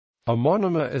A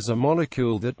monomer is a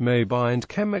molecule that may bind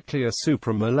chemically or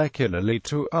supramolecularly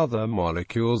to other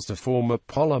molecules to form a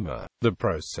polymer. The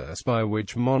process by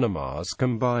which monomers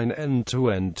combine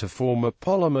end-to-end to form a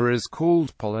polymer is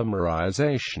called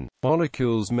polymerization.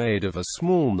 Molecules made of a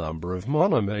small number of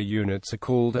monomer units are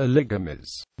called oligomers.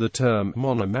 The term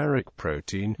monomeric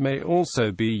protein may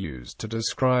also be used to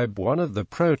describe one of the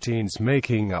proteins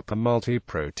making up a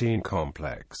multiprotein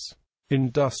complex.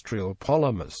 Industrial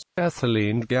polymers.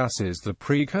 Ethylene gas is the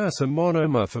precursor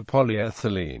monomer for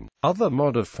polyethylene. Other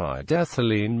modified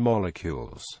ethylene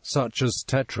molecules, such as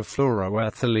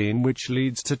tetrafluoroethylene, which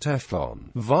leads to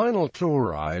Teflon, vinyl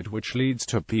chloride, which leads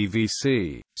to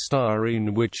PVC,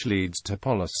 styrene, which leads to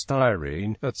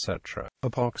polystyrene, etc.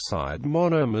 Epoxide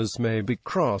monomers may be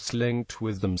cross-linked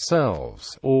with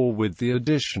themselves, or with the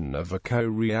addition of a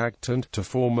co-reactant to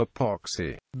form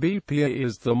epoxy. BPA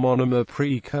is the monomer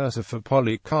precursor for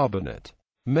polycarbonate.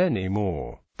 Many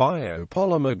more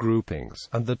biopolymer groupings,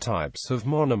 and the types of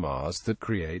monomers that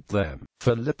create them.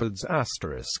 For lipids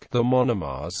the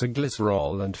monomers are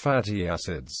glycerol and fatty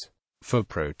acids. For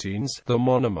proteins, the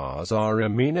monomers are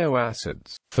amino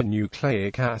acids. For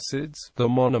nucleic acids, the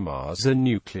monomers are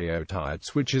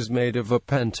nucleotides, which is made of a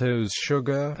pentose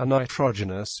sugar, a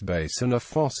nitrogenous base and a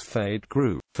phosphate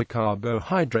group. For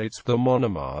carbohydrates, the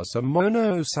monomers are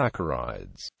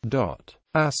monosaccharides.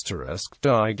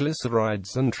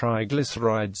 Diglycerides and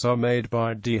triglycerides are made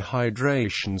by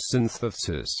dehydration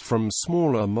synthesis from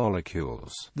smaller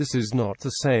molecules. This is not the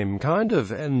same kind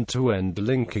of end-to-end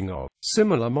linking of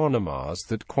similar monomers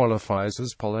that qualifies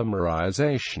as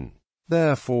polymerization.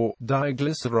 Therefore,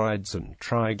 diglycerides and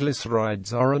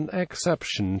triglycerides are an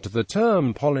exception to the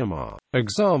term polymer.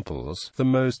 Examples: the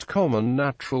most common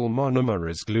natural monomer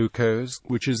is glucose,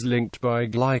 which is linked by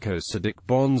glycosidic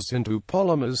bonds into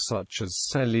polymers such as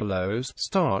cellulose,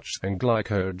 starch, and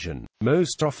glycogen.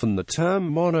 Most often the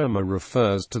term monomer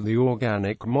refers to the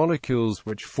organic molecules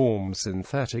which form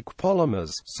synthetic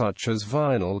polymers, such as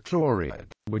vinyl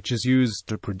chloride, which is used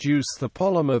to produce the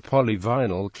polymer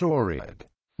polyvinyl chloride.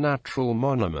 Natural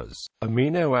monomers.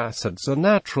 Amino acids are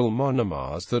natural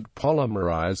monomers that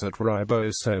polymerize at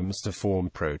ribosomes to form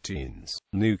proteins.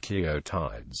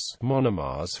 Nucleotides.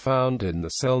 Monomers found in the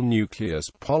cell nucleus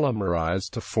polymerize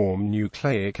to form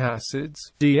nucleic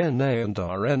acids, DNA and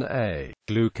RNA.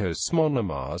 Glucose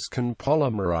monomers can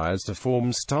polymerize to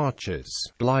form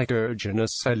starches.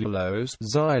 Glycogenous cellulose.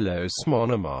 Xylose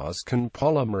monomers can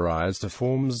polymerize to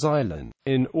form xylin.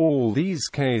 In all these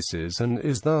cases, and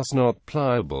is thus not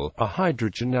pliable, a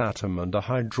hydrogen atom and a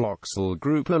hydroxyl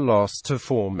group are lost to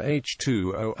form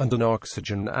H2O, and an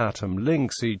oxygen atom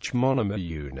links each monomer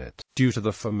unit, due to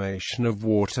the formation of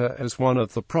water as one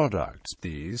of the products.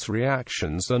 These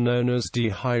reactions are known as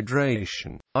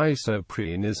dehydration.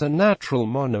 Isoprene is a natural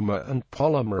monomer and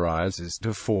polymerizes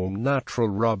to form natural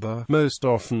rubber, most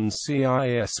often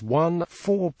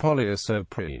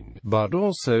CIS1,4-polyisoprene, but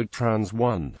also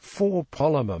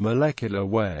trans-1,4-polymer molecular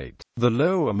weight. The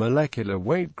lower molecular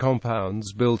weight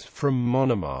compounds built from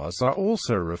monomers are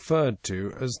also referred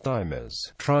to as dimers,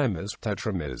 trimers,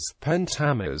 tetramers,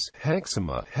 pentamers,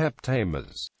 hexamer,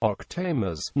 heptamers,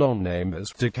 octamers,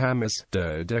 nonamers, decamers,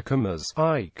 dodecamers,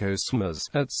 icosmers,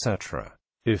 etc.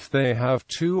 If they have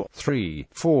 2, 3,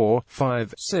 4,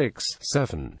 5, 6,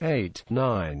 7, 8,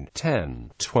 9,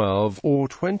 10, 12, or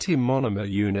 20 monomer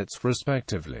units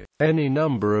respectively. Any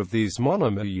number of these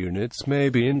monomer units may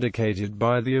be indicated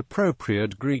by the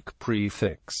appropriate Greek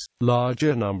prefix.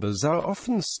 Larger numbers are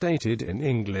often stated in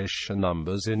English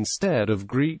numbers instead of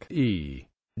Greek, e.g.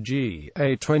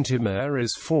 a 20mer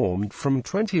is formed from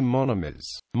 20 monomers.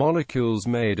 Molecules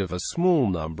made of a small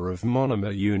number of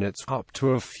monomer units up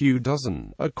to a few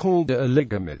dozen are called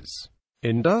oligomers.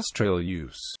 Industrial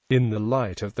use. In the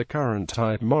light of the current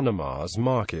tight monomers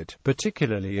market,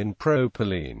 particularly in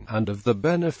propylene, and of the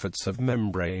benefits of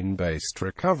membrane-based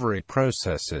recovery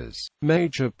processes,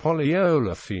 major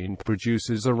polyolefin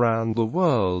producers around the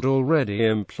world already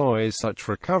employ such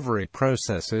recovery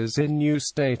processes in new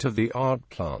state-of-the-art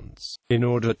plants. In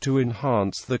order to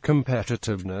enhance the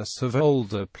competitiveness of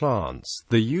older plants,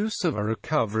 the use of a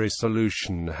recovery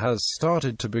solution has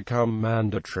started to become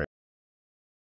mandatory.